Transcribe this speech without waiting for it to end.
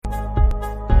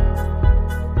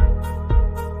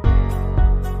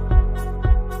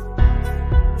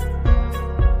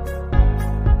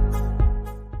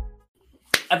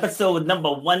episode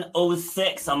number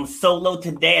 106. I'm solo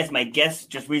today as my guest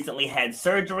just recently had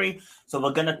surgery. So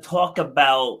we're going to talk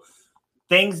about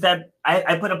things that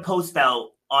I put a post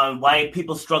out on why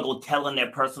people struggle telling their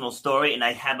personal story. And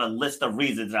I have a list of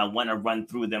reasons, and I want to run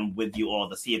through them with you all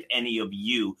to see if any of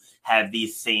you have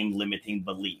these same limiting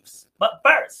beliefs. But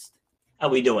first, how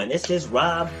we doing? This is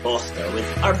Rob Foster with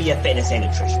RBF Fitness and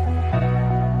Nutrition.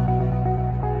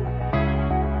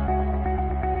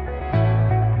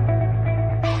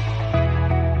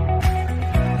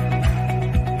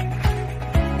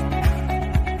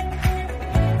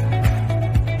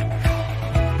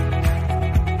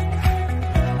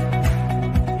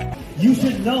 You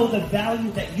should know the value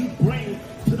that you bring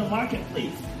to the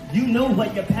marketplace. You know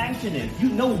what your passion is. You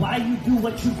know why you do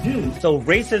what you do. So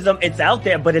racism, it's out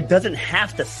there, but it doesn't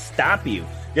have to stop you.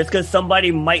 Just because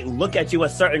somebody might look at you a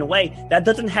certain way, that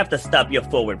doesn't have to stop your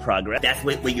forward progress. That's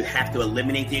where you have to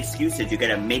eliminate the excuses. You got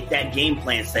to make that game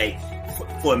plan say,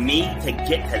 for me to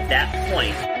get to that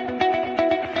point,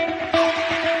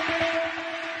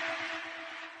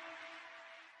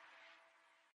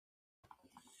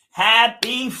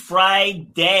 Happy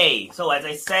Friday. So as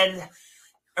I said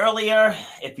earlier,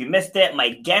 if you missed it, my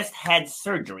guest had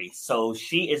surgery. So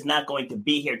she is not going to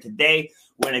be here today.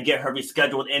 We're going to get her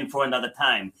rescheduled in for another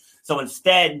time. So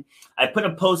instead, I put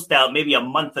a post out maybe a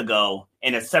month ago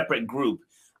in a separate group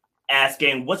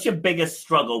asking, what's your biggest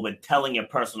struggle with telling your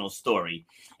personal story?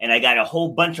 And I got a whole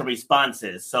bunch of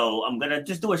responses. So I'm going to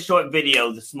just do a short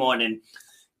video this morning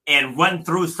and run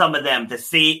through some of them to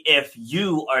see if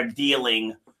you are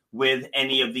dealing with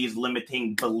any of these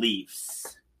limiting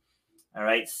beliefs. All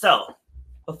right, so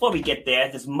before we get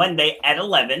there, this Monday at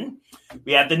 11,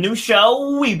 we have the new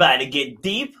show, We Bout to Get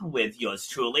Deep, with yours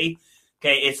truly.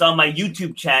 Okay, it's on my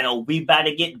YouTube channel,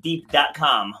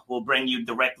 WeBoutToGetDeep.com. We'll bring you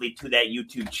directly to that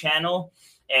YouTube channel.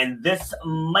 And this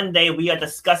Monday, we are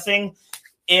discussing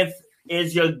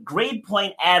is your grade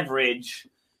point average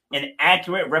an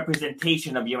accurate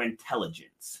representation of your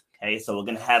intelligence? Okay, so we're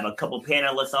going to have a couple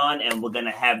panelists on, and we're going to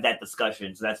have that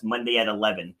discussion. So that's Monday at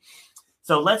 11.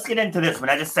 So let's get into this one.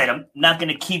 I just said I'm not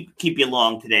going to keep you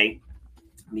long today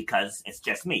because it's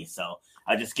just me. So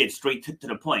I'll just get straight to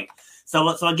the point. So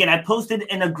again, I posted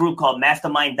in a group called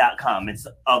mastermind.com. It's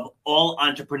of all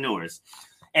entrepreneurs.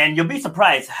 And you'll be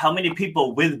surprised how many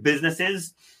people with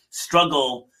businesses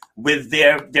struggle with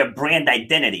their brand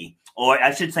identity, or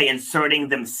I should say inserting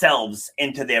themselves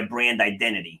into their brand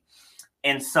identity.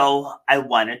 And so I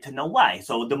wanted to know why.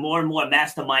 So the more and more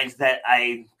masterminds that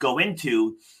I go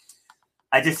into,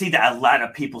 I just see that a lot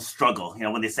of people struggle. You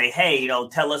know, when they say, hey,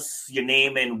 tell us your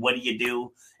name and what do you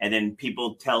do? And then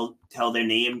people tell their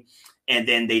name and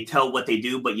then they tell what they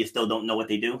do, but you still don't know what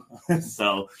they do.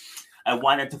 So I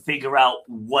wanted to figure out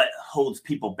what holds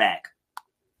people back.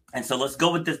 And so let's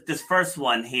go with this first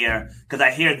one here, because I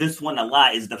hear this one a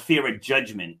lot, is the fear of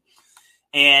judgment.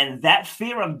 And that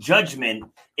fear of judgment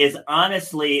is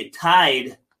honestly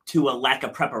tied to a lack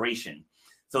of preparation.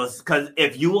 So it's because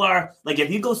if you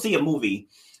go see a movie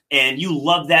and you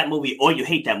love that movie or you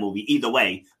hate that movie, either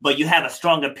way, but you have a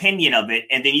strong opinion of it,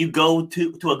 and then you go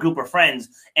to a group of friends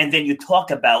and then you talk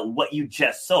about what you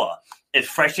just saw. It's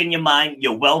fresh in your mind.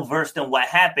 You're well-versed in what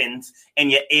happens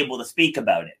and you're able to speak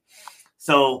about it.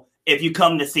 So if you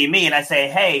come to see me and I say,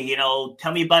 hey,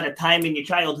 tell me about a time in your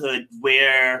childhood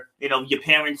where, your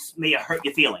parents may have hurt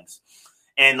your feelings.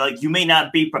 And you may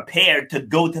not be prepared to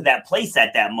go to that place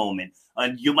at that moment.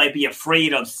 You might be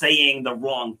afraid of saying the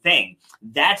wrong thing.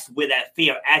 That's where that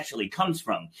fear actually comes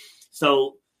from.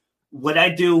 So what I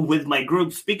do with my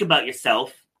group, speak about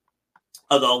yourself,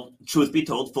 although truth be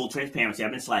told, full transparency,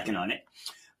 I've been slacking on it,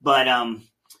 but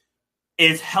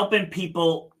is helping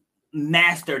people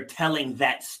master telling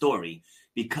that story,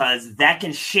 because that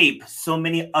can shape so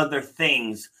many other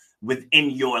things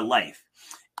within your life.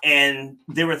 And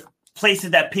there are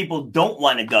places that people don't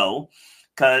want to go,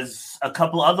 because a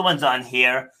couple other ones on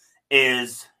here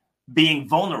is being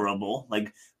vulnerable,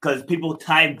 because people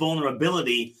tie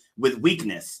vulnerability with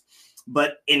weakness.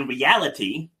 But in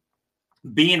reality,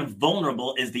 being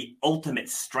vulnerable is the ultimate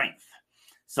strength.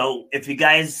 So if you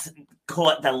guys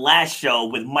caught the last show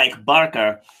with Mike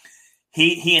Barker,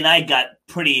 he and I got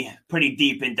pretty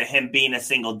deep into him being a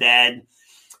single dad.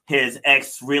 His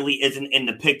ex really isn't in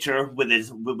the picture with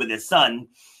his son,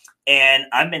 and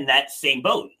I'm in that same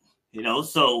boat,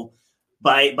 So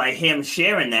by him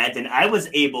sharing that, then I was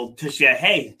able to share,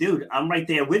 hey, dude, I'm right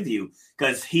there with you,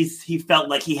 because he felt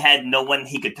like he had no one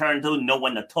he could turn to, no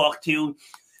one to talk to.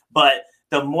 But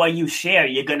the more you share,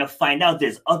 you're gonna find out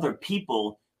there's other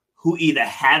people who either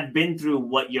have been through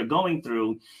what you're going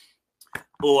through,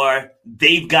 or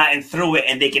they've gotten through it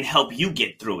and they can help you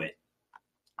get through it.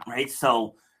 right?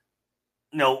 So,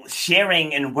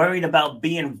 sharing and worried about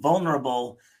being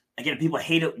vulnerable. Again, people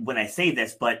hate it when I say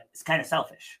this, but it's kind of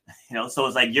selfish, So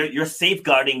it's like you're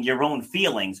safeguarding your own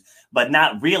feelings, but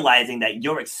not realizing that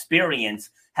your experience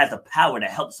has the power to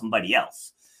help somebody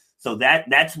else. So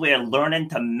that's where learning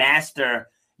to master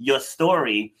your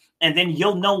story, and then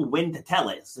you'll know when to tell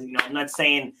it. So, I'm not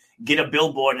saying get a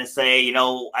billboard and say,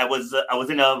 I was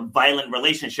in a violent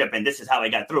relationship and this is how I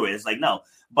got through it. It's like, no.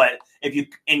 But if you,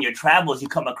 in your travels, you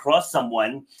come across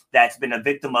someone that's been a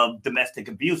victim of domestic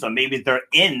abuse, or maybe they're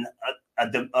in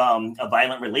a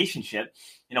violent relationship,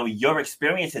 your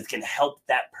experiences can help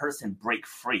that person break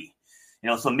free.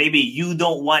 So maybe you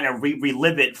don't want to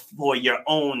relive it for your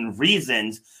own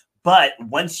reasons, but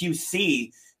once you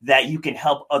see that you can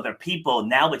help other people,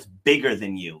 now it's bigger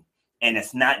than you. And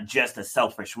it's not just a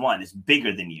selfish one. It's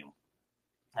bigger than you.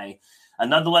 Okay?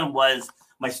 Another one was,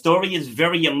 my story is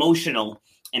very emotional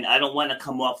and I don't want to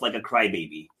come off like a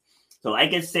crybaby. So I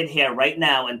can sit here right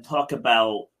now and talk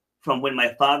about from when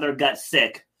my father got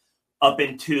sick up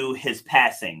into his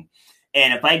passing.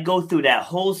 And if I go through that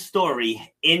whole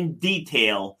story in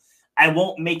detail, I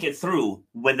won't make it through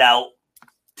without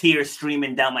tears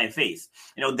streaming down my face.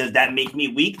 Does that make me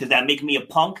weak? Does that make me a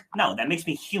punk? No, that makes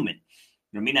me human.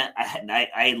 I mean,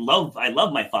 I love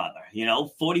my father.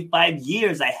 45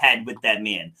 years I had with that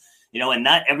man. And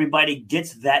not everybody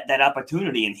gets that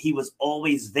opportunity, and he was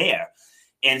always there.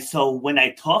 And so when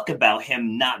I talk about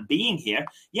him not being here,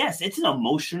 yes, it's an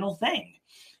emotional thing.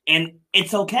 And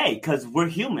it's okay because we're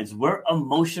humans. We're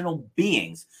emotional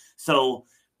beings. So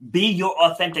be your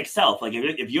authentic self. Like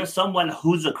if you're someone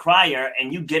who's a crier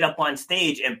and you get up on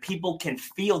stage and people can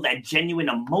feel that genuine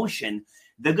emotion,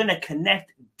 they're going to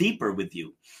connect deeper with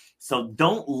you. So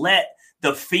don't let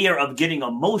the fear of getting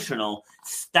emotional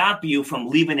stop you from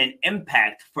leaving an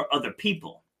impact for other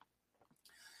people.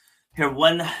 Here,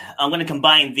 I'm going to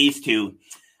combine these two.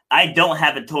 I don't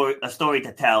have a story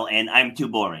to tell, and I'm too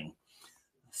boring.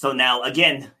 So now,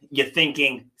 again, you're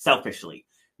thinking selfishly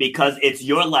because it's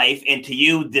your life, and to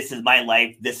you, this is my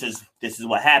life. This is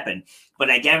what happened. But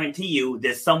I guarantee you,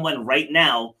 there's someone right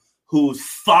now who's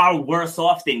far worse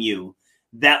off than you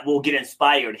that will get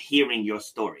inspired hearing your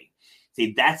story.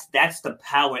 See, that's the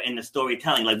power in the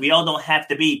storytelling. Like, we all don't have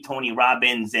to be Tony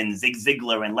Robbins and Zig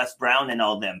Ziglar and Les Brown and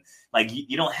all them. Like,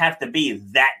 you don't have to be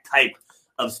that type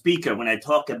of speaker. When I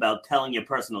talk about telling your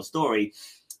personal story,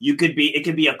 it could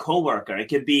be a coworker, it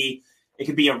could be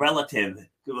a relative,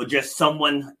 or just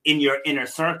someone in your inner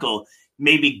circle,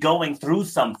 maybe going through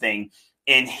something,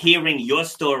 and hearing your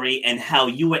story and how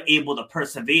you were able to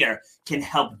persevere can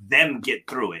help them get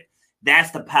through it.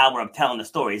 That's the power of telling the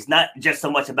story. It's not just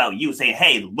so much about you saying,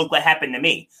 hey, look what happened to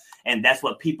me. And that's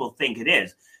what people think it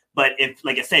is. But if,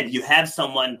 like I said, you have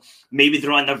someone, maybe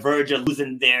they're on the verge of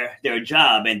losing their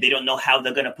job and they don't know how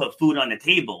they're going to put food on the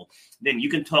table, then you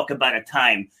can talk about a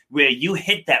time where you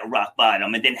hit that rock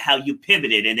bottom and then how you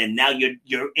pivoted. And then now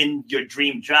you're in your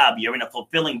dream job. You're in a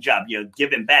fulfilling job. You're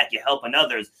giving back. You're helping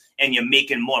others and you're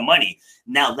making more money.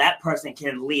 Now that person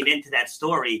can lean into that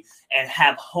story and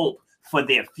have hope for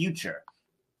their future.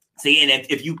 See, and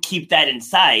if you keep that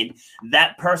inside,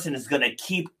 that person is going to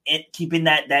keep in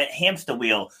that hamster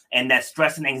wheel, and that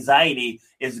stress and anxiety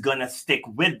is going to stick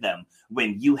with them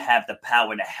when you have the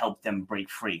power to help them break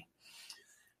free.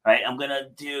 All right, I'm going to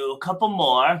do a couple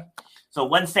more. So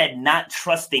one said, not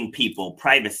trusting people,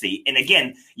 privacy. And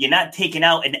again, you're not taking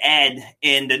out an ad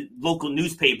in the local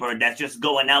newspaper that's just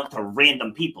going out to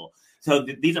random people. So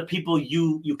these are people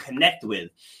you connect with.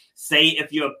 Say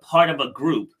if you're part of a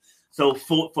group. So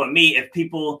for me, if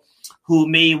people who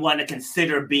may want to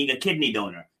consider being a kidney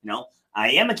donor,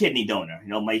 I am a kidney donor.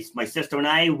 My sister and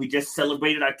I, we just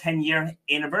celebrated our 10-year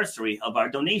anniversary of our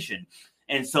donation.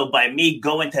 And so by me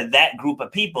going to that group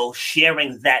of people,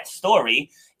 sharing that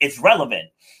story, it's relevant,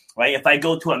 right? If I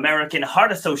go to American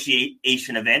Heart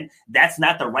Association event, that's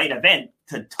not the right event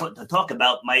to talk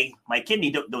about my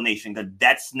kidney donation, because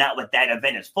that's not what that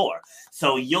event is for.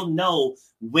 So you'll know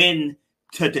when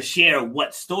to share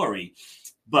what story,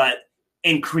 but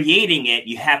in creating it,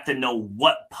 you have to know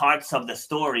what parts of the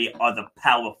story are the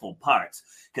powerful parts.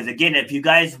 Because again, if you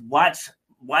guys watch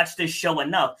this show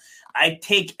enough, I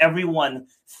take everyone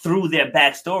through their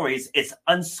backstories. It's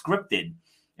unscripted.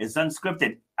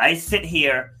 I sit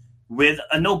here with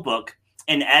a notebook,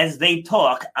 and as they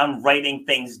talk, I'm writing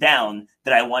things down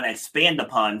that I want to expand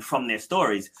upon from their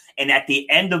stories. And at the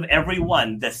end of every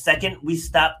one, the second we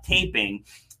stop taping,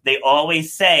 they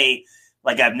always say,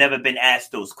 like, I've never been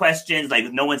asked those questions.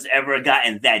 Like, no one's ever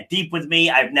gotten that deep with me.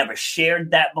 I've never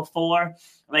shared that before.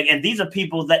 Like, and these are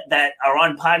people that are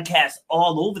on podcasts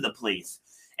all over the place.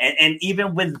 And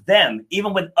even with them,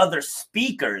 even with other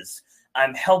speakers,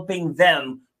 I'm helping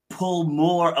them pull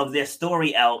more of their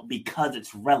story out because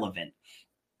it's relevant.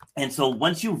 And so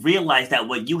once you realize that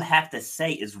what you have to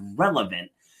say is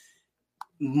relevant,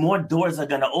 more doors are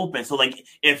going to open. So like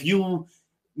if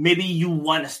maybe you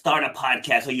want to start a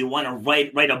podcast, or you want to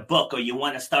write a book, or you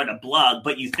want to start a blog,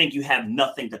 but you think you have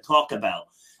nothing to talk about,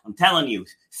 I'm telling you,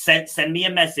 send me a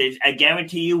message. I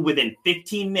guarantee you within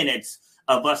 15 minutes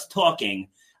of us talking,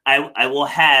 I will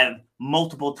have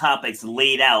multiple topics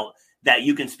laid out that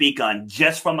you can speak on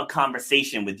just from a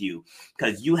conversation with you,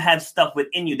 because you have stuff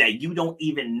within you that you don't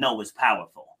even know is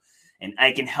powerful. And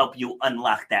I can help you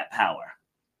unlock that power.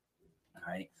 All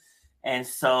right. And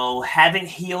so having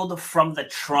healed from the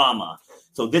trauma.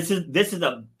 So this is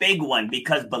a big one,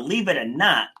 because believe it or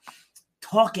not,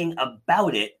 talking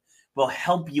about it will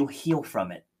help you heal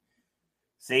from it.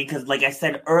 See, because like I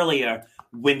said earlier,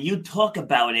 when you talk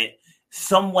about it,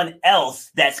 someone else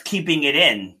that's keeping it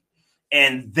in,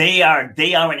 and they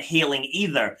aren't healing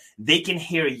either, they can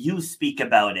hear you speak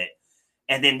about it,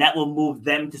 and then that will move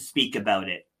them to speak about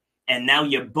it. And now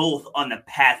you're both on the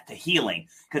path to healing.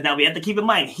 Because now we have to keep in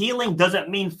mind, healing doesn't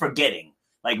mean forgetting.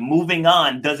 Like moving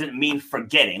on doesn't mean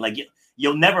forgetting. Like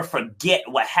you'll never forget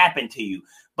what happened to you,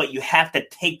 but you have to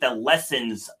take the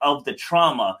lessons of the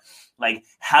trauma. Like,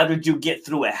 how did you get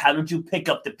through it? How did you pick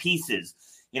up the pieces?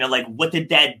 Like, what did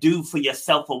that do for your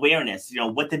self-awareness?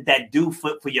 What did that do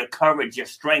for your courage, your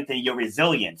strength, and your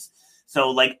resilience? So,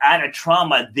 like, out of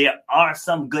trauma, there are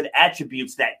some good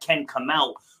attributes that can come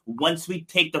out once we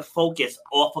take the focus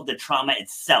off of the trauma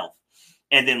itself,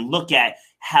 and then look at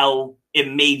how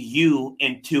it made you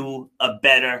into a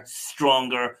better,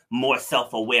 stronger, more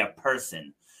self-aware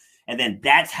person. And then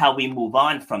that's how we move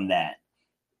on from that.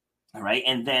 All right.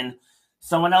 And then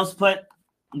someone else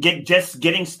just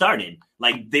getting started.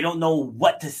 Like, they don't know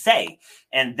what to say.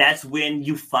 And that's when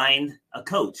you find a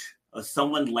coach or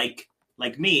someone like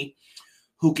me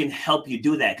who can help you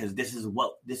do that. Because this is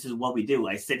what we do.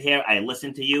 I sit here, I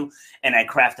listen to you, and I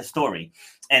craft a story.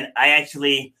 And I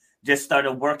actually just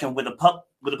started working with a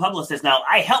publicist. Now,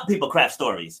 I help people craft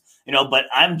stories, but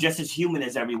I'm just as human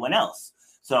as everyone else.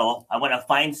 So I want to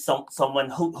find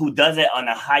someone who does it on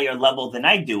a higher level than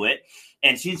I do it.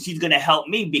 And she's going to help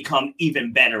me become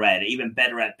even better at it, even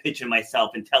better at pitching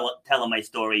myself and telling my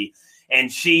story.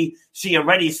 And she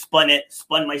already spun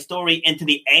my story into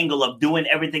the angle of doing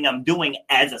everything I'm doing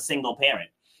as a single parent.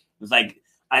 It was like,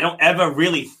 I don't ever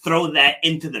really throw that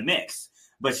into the mix.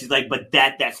 But she's like, but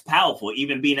that's powerful,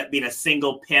 even being a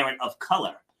single parent of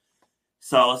color.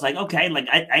 So I was like, okay, like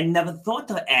I never thought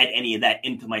to add any of that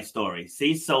into my story.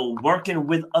 See, so working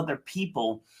with other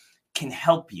people can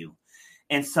help you.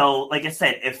 And so, like I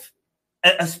said,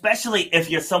 especially if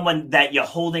you're someone that you're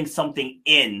holding something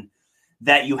in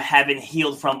that you haven't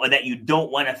healed from, or that you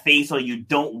don't want to face, or you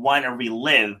don't want to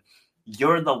relive,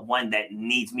 you're the one that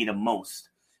needs me the most,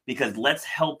 because let's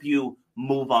help you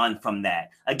move on from that.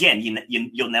 Again,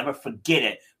 you'll never forget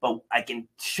it, but I can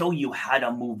show you how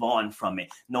to move on from it.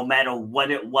 No matter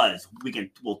what it was,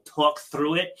 we'll talk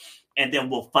through it, and then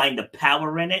we'll find the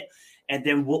power in it. And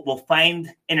then we'll find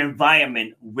an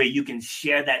environment where you can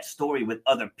share that story with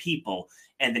other people.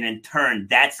 And then in turn,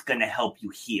 that's going to help you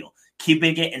heal.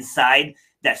 Keeping it inside,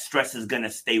 that stress is going to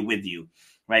stay with you,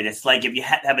 right? It's like if you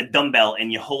have a dumbbell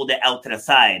and you hold it out to the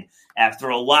side, after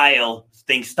a while,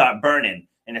 things start burning.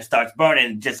 And it starts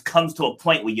burning, it just comes to a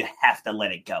point where you have to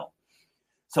let it go.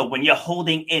 So when you're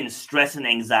holding in stress and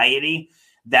anxiety,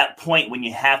 that point when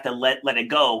you have to let it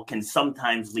go can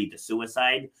sometimes lead to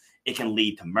suicide. It can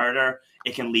lead to murder.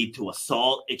 It can lead to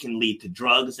assault. It can lead to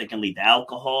drugs. It can lead to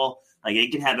alcohol. Like,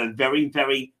 it can have a very,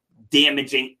 very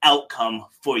damaging outcome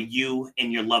for you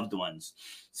and your loved ones.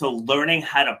 So learning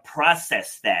how to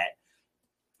process that.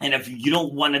 And if you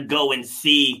don't want to go and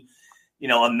see,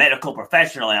 a medical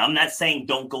professional, and I'm not saying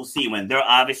don't go see one. They're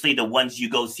obviously the ones you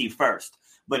go see first.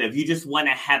 But if you just want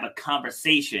to have a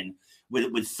conversation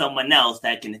with someone else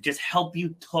that can just help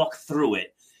you talk through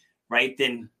it, right,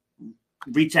 then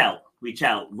reach out,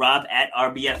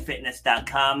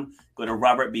 rob@rbffitness.com, go to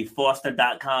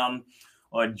robertbfoster.com,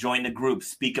 or join the group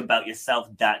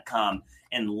speakaboutyourself.com,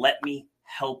 and let me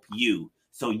help you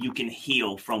so you can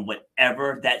heal from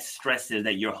whatever that stress is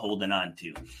that you're holding on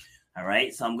to. All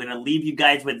right, so I'm going to leave you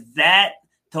guys with that.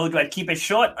 Told you I'd keep it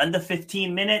short, under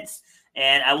 15 minutes,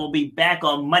 and I will be back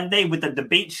on Monday with the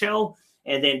debate show,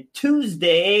 and then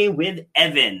Tuesday with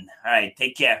Evan. All right,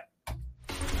 take care.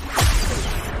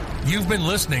 You've been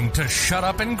listening to Shut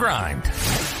Up and Grind.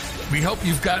 We hope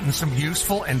you've gotten some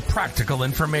useful and practical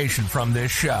information from this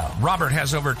show. Robert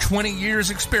has over 20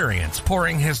 years experience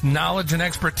pouring his knowledge and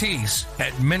expertise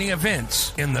at many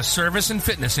events in the service and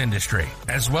fitness industry,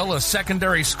 as well as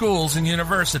secondary schools and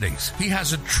universities. He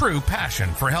has a true passion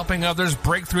for helping others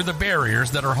break through the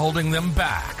barriers that are holding them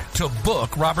back. To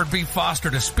book Robert B.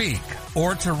 Foster to speak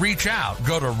or to reach out,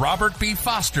 go to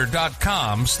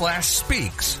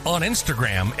robertbfoster.com/speaks, on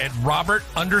Instagram at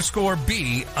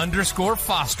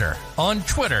Robert_B_Foster, on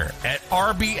Twitter at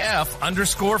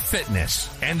RBF_fitness,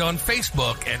 and on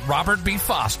Facebook at Robert B.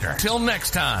 Foster. Till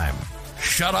next time,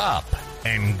 shut up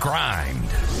and grind.